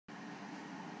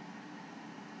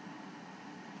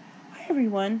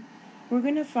everyone, we're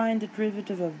going to find the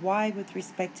derivative of y with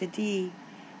respect to d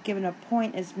given a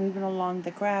point is moving along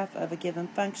the graph of a given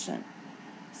function.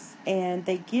 And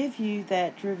they give you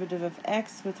that derivative of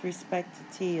x with respect to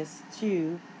t is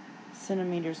 2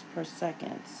 centimeters per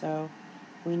second. So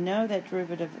we know that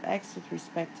derivative of x with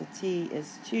respect to t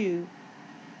is 2,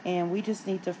 and we just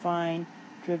need to find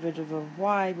derivative of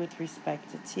y with respect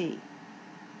to t.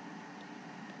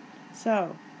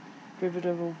 So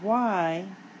derivative of y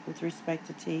with respect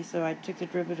to t, so I took the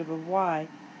derivative of y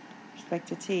with respect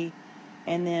to t,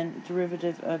 and then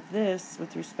derivative of this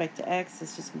with respect to x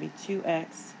is just going to be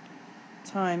 2x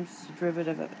times the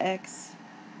derivative of x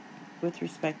with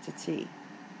respect to t.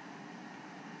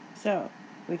 So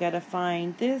we got to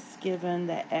find this given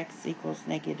that x equals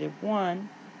 -1.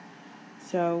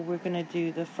 So we're going to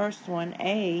do the first one.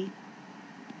 A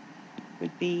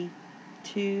would be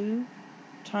 2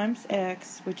 times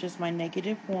x, which is my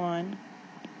 -1,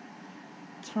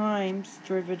 times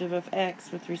derivative of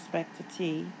x with respect to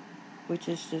t, which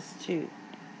is just 2.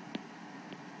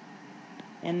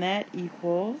 And that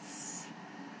equals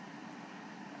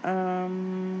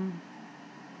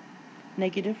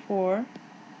 -4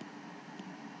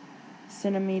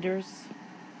 centimeters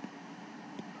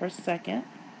per second.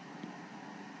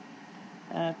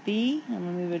 B, I'm going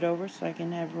to move it over so I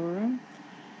can have room.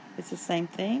 It's the same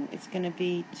thing. It's going to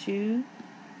be 2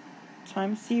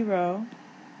 times 0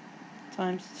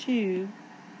 times 2,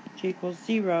 which equals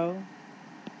 0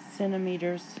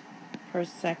 centimeters per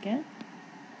second.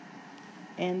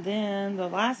 And then the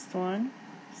last one,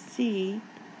 C,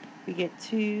 we get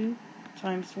 2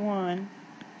 times 1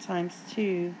 times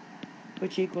 2,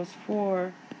 which equals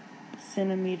 4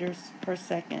 centimeters per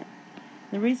second.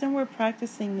 The reason we're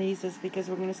practicing these is because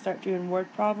we're going to start doing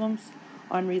word problems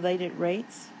on related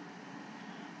rates.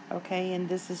 Okay, and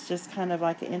this is just kind of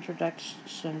like an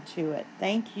introduction to it.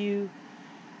 Thank you.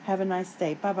 Have a nice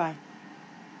day. Bye-bye.